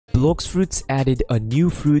Blox Fruits added a new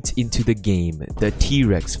fruit into the game, the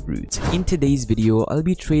T-Rex fruit. In today's video, I'll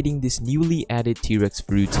be trading this newly added T-Rex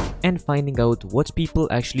fruit and finding out what people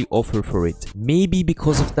actually offer for it. Maybe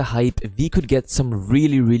because of the hype, we could get some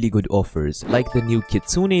really good offers, like the new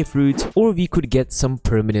Kitsune fruit, or we could get some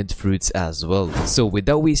permanent fruits as well. So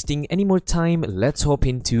without wasting any more time, let's hop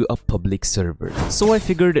into a public server. So I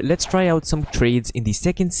figured let's try out some trades in the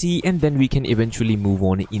second sea and then we can eventually move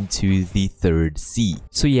on into the third sea.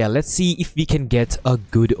 So yeah, let's see if we can get a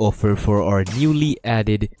good offer for our newly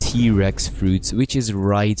added T-Rex fruits, which is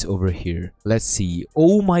right over here. Let's see.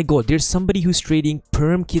 Oh my god, there's somebody who's trading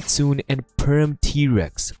Perm Kitsune and Perm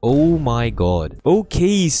T-Rex. Oh my god.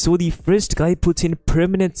 Okay, so the first guy put in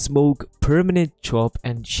permanent smoke, permanent chop,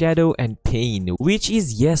 and shadow and pain, which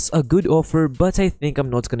is yes a good offer, but I think I'm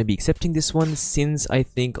not gonna be accepting this one since I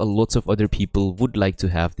think a lot of other people would like to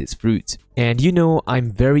have this fruit. And you know, I'm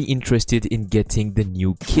very interested in getting the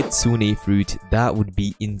new Kitsune fruit. That would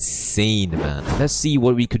be insane, man. Let's see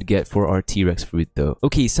what we could get for our T-Rex fruit though.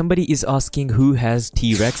 Okay, somebody is asking who has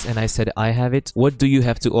T-Rex and I said I have it. What do you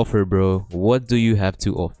have to offer, bro? What do you have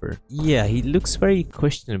to offer? Yeah, he looks very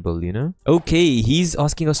questionable, you know? Okay, he's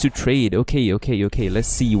asking us to trade. Okay, let's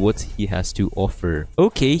see what he has to offer.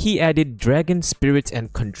 Okay, he added Dragon, Spirit,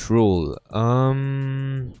 and Control.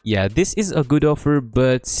 Yeah, this is a good offer,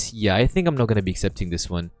 but yeah, I think I'm not gonna be accepting this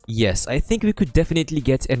one. Yes, I think we could definitely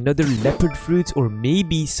get another leopard fruit or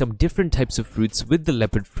maybe some different types of fruits with the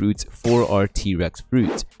leopard fruit for our T-Rex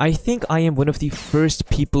fruit. I think I am one of the first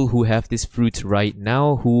people who have this fruit right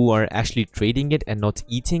now who are actually trading it and not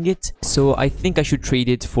eating it. So I think I should trade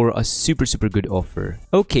it for a super good offer.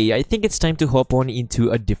 Okay, I think it's time to hop on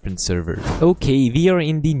into a different server. Okay, we are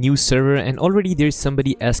in the new server and already there's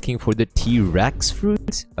somebody asking for the T-Rex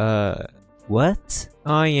fruit. What?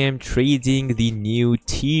 I am trading the new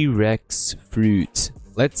T-Rex fruit.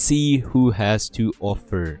 Let's see who has to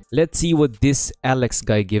offer. Let's see what this Alex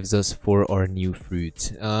guy gives us for our new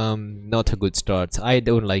fruit. Not a good start. I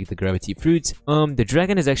don't like the gravity fruit. The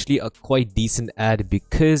dragon is actually a quite decent add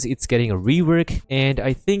because it's getting a rework and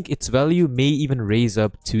I think its value may even raise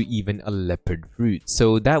up to even a leopard fruit.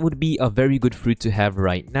 So that would be a very good fruit to have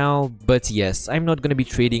right now. But yes, I'm not gonna be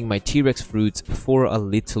trading my T-Rex fruit for a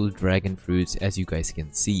little dragon fruit as you guys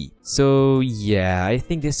can see. So yeah, I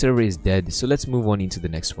think this server is dead. So let's move on into the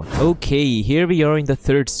next one. Okay, here we are in the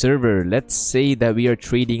third server. Let's say that we are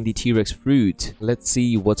trading the T-Rex fruit. Let's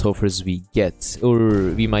see what offers we get, or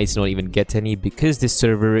we might not even get any because this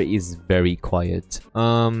server is very quiet.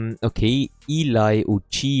 Okay, Eli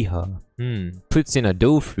Uchiha puts in a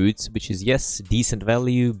dough fruit, which is yes decent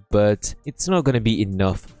value, but it's not gonna be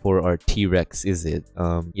enough for our T-Rex, is it?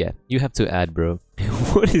 Yeah, you have to add, bro.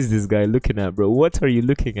 What is this guy looking at, bro? What are you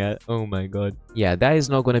looking at? Oh my god. Yeah, that is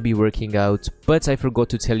not gonna be working out, but I forgot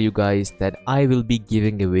to tell you guys that I will be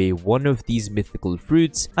giving away one of these mythical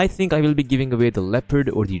fruits. I think I will be giving away the leopard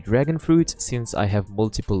or the dragon fruit since I have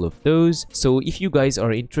multiple of those. So if you guys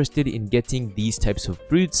are interested in getting these types of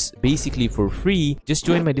fruits basically for free, just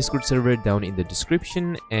join my Discord server down in the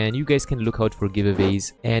description and you guys can look out for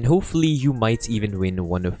giveaways and hopefully you might even win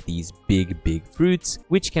one of these big fruits,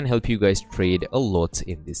 which can help you guys trade a lot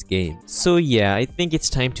in this game. So yeah, I think it's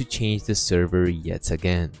time to change the server yet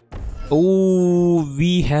again. Oh,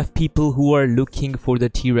 we have people who are looking for the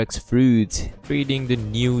T-Rex fruit. Trading the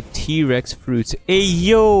new T-Rex fruit. Hey,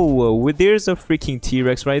 yo! There's a freaking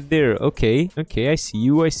T-Rex right there. Okay, I see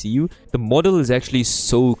you. The model is actually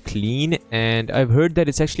so clean and I've heard that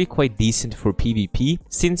it's actually quite decent for PvP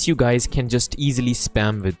since you guys can just easily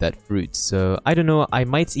spam with that fruit. So, I don't know, I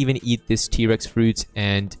might even eat this T-Rex fruit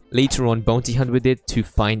and later on bounty hunt with it to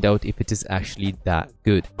find out if it is actually that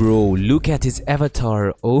good. Bro, look at his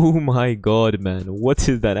avatar. Oh my god, man. What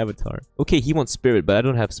is that avatar? Okay, he wants spirit, but I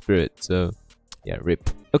don't have spirit, so yeah, rip.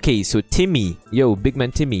 Okay, so Timmy. Yo, big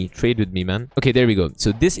man Timmy, trade with me, man. Okay, there we go.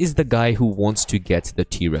 So this is the guy who wants to get the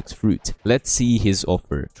T-Rex fruit. Let's see his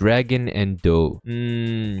offer. Dragon and dough.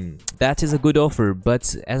 That is a good offer,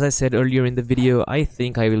 but as I said earlier in the video, I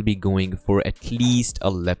think I will be going for at least a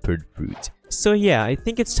leopard fruit. So yeah, I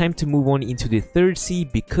think it's time to move on into the third sea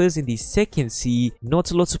because in the second sea,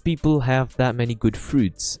 not a lot of people have that many good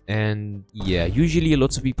fruits. And yeah, usually a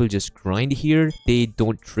lot of people just grind here. They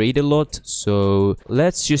don't trade a lot. So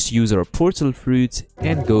let's just use our portal fruit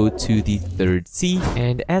and go to the third sea.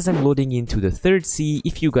 And as I'm loading into the third sea,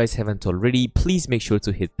 if you guys haven't already, please make sure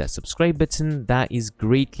to hit that subscribe button. That is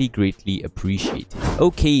greatly appreciated.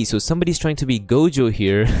 Okay, so somebody's trying to be Gojo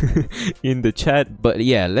here in the chat. But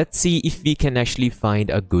yeah, let's see if we can actually find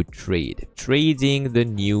a good trade. Trading the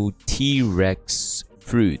new T-Rex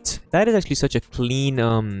fruit. That is actually such a clean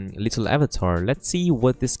little avatar. Let's see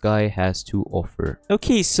what this guy has to offer.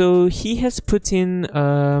 Okay, so he has put in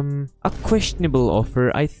a questionable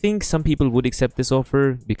offer. I think some people would accept this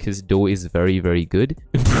offer because dough is very, very good.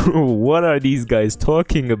 Bro, what are these guys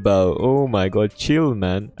talking about? Oh my god, chill,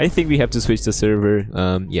 man. I think we have to switch the server.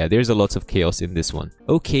 Yeah, there's a lot of chaos in this one.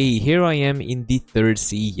 Okay, here I am in the third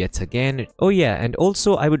sea yet again. Oh yeah, and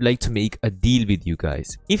also I would like to make a deal with you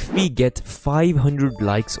guys. If we get 500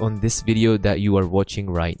 likes on this video that you are watching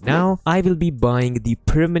right now, I will be buying the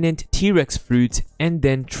permanent T-Rex fruit and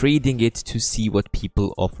then trading it to see what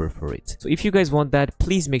people offer for it. So if you guys want that,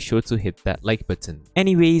 please make sure to hit that like button.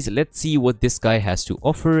 Anyways, let's see what this guy has to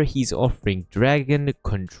offer. He's offering dragon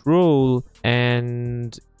control,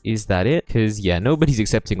 and is that it? Because yeah, nobody's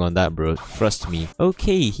accepting on that, bro. Trust me.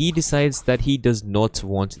 Okay, he decides that he does not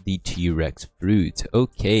want the T-Rex fruit.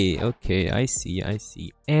 Okay, I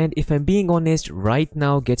see. And if I'm being honest, right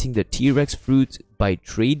now getting the T-Rex fruit by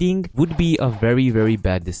trading would be a very, very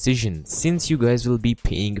bad decision, since you guys will be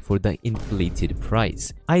paying for the inflated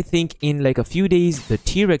price. I think in like a few days, the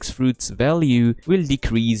T-Rex fruit's value will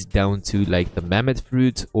decrease down to like the mammoth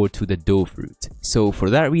fruit or to the dough fruit. So for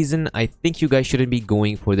that reason, I think you guys shouldn't be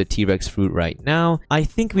going for the T-Rex fruit right now. I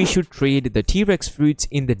think we should trade the T-Rex fruit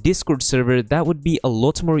in the Discord server. That would be a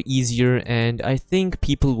lot more easier, and I think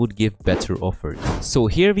people would give better offers. So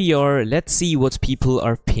here we are. Let's see what people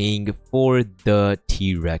are paying for the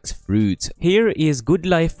T-Rex fruit. Here is Good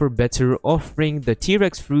Life for Better offering the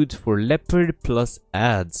T-Rex fruit for leopard plus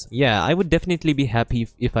ads. Yeah, I would definitely be happy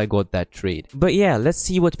if I got that trade. But yeah, let's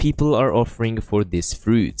see what people are offering for this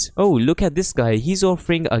fruit. Oh, look at this guy. He's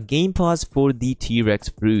offering a game pass for the T-Rex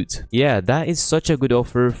fruit. Yeah, that is such a good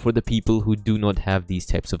offer for the people who do not have these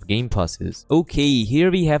types of game passes. Okay,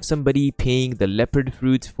 here we have somebody paying the leopard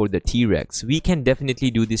fruit for the T-Rex. We can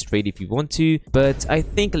definitely do this trade if you want to, but I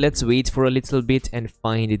think let's wait for a little bit and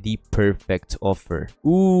find the perfect offer.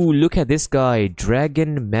 Ooh, look at this guy.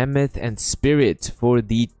 Dragon, mammoth, and spirit for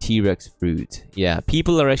the T-Rex fruit. Yeah,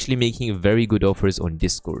 people are actually making very good offers on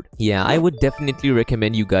Discord. Yeah, I would definitely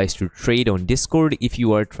recommend you guys to trade on Discord if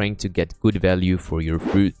you are trying to get good value for your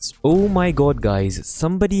fruits. Oh my god, guys,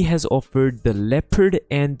 somebody has offered the leopard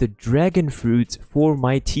and the dragon fruit for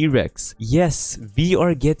my T-Rex. Yes, we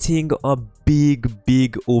are getting a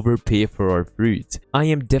big overpay for our fruit. I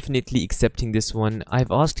am definitely accepting this one.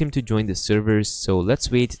 I've asked him to join the servers, so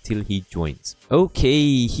let's wait till he joins.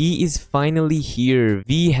 Okay, he is finally here.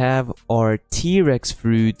 We have our T-Rex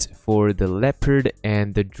fruit for the leopard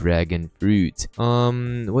and the dragon fruit.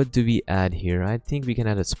 What do we add here? I think we can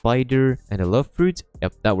add a spider and a love fruit.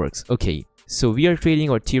 Yep, that works. Okay, so we are trading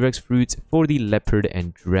our T-Rex fruit for the leopard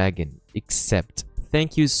and dragon. Accept.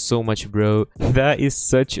 Thank you so much, bro. That is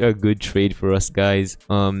such a good trade for us, guys.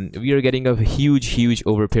 We are getting a huge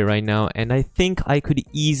overpay right now, and I think I could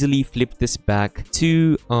easily flip this back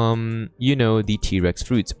to you know, the T-Rex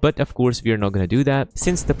fruits. But of course, we are not gonna do that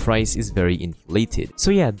since the price is very inflated. So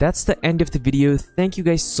yeah, that's the end of the video. Thank you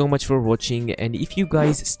guys so much for watching, and if you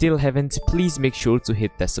guys still haven't, please make sure to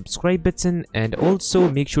hit that subscribe button, and also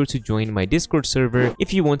make sure to join my Discord server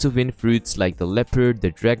if you want to win fruits like the leopard,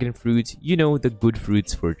 the dragon fruit, you know, the good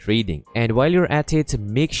fruits for trading. And while you're at it,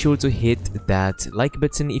 make sure to hit that like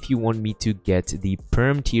button if you want me to get the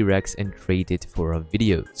perm T-Rex and trade it for a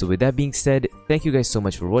video. So with that being said, thank you guys so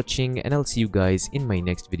much for watching, and I'll see you guys in my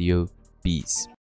next video. Peace.